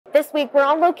This week, we're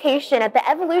on location at the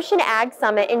Evolution Ag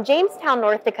Summit in Jamestown,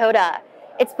 North Dakota.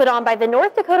 It's put on by the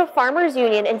North Dakota Farmers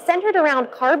Union and centered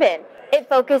around carbon. It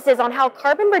focuses on how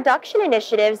carbon reduction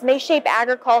initiatives may shape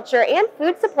agriculture and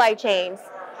food supply chains.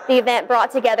 The event brought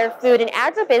together food and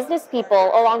agribusiness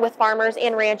people along with farmers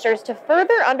and ranchers to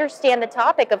further understand the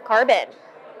topic of carbon.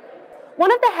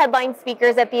 One of the headline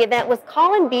speakers at the event was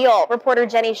Colin Beal. Reporter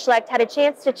Jenny Schlecht had a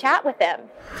chance to chat with him.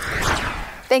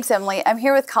 Thanks, Emily. I'm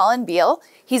here with Colin Beal.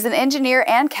 He's an engineer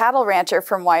and cattle rancher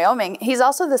from Wyoming. He's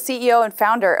also the CEO and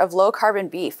founder of Low Carbon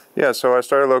Beef. Yeah, so I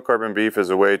started Low Carbon Beef as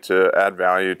a way to add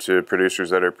value to producers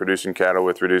that are producing cattle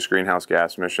with reduced greenhouse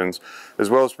gas emissions, as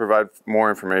well as provide more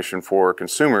information for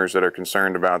consumers that are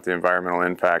concerned about the environmental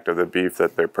impact of the beef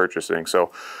that they're purchasing.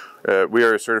 So we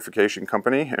are a certification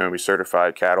company, and we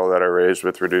certify cattle that are raised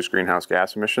with reduced greenhouse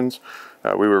gas emissions.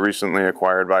 We were recently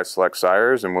acquired by Select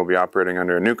Sires, and we'll be operating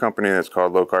under a new company that's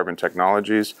called Low Carbon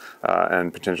Technologies,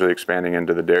 and potentially expanding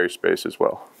into the dairy space as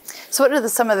well. So what are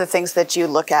some of the things that you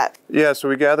look at? Yeah, so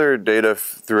we gather data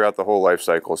throughout the whole life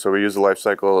cycle. So we use the life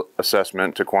cycle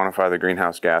assessment to quantify the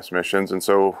greenhouse gas emissions. And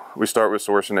so we start with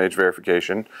source and age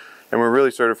verification, and we're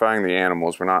really certifying the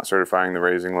animals. We're not certifying the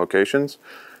raising locations.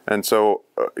 And so,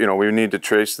 we need to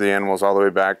trace the animals all the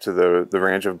way back to the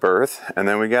range of birth, and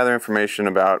then we gather information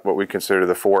about what we consider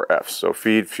the 4 F's, so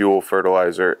feed, fuel,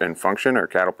 fertilizer, and function, or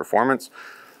cattle performance.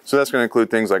 So that's going to include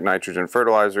things like nitrogen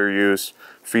fertilizer use,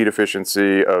 feed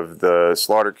efficiency of the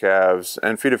slaughter calves,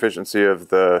 and feed efficiency of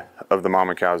the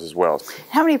mama cows as well.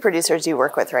 How many producers do you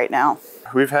work with right now?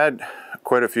 We've had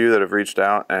quite a few that have reached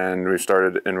out, and we've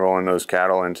started enrolling those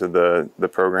cattle into the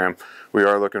program. We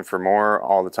are looking for more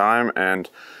all the time, and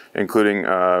including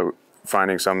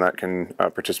finding some that can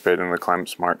participate in the Climate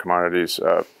Smart Commodities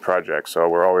project. So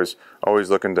we're always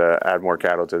looking to add more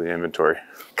cattle to the inventory.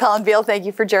 Colin Beal, thank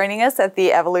you for joining us at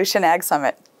the Evolution Ag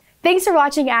Summit. Thanks for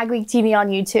watching AgWeek TV on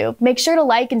YouTube. Make sure to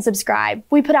like and subscribe.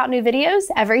 We put out new videos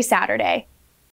every Saturday.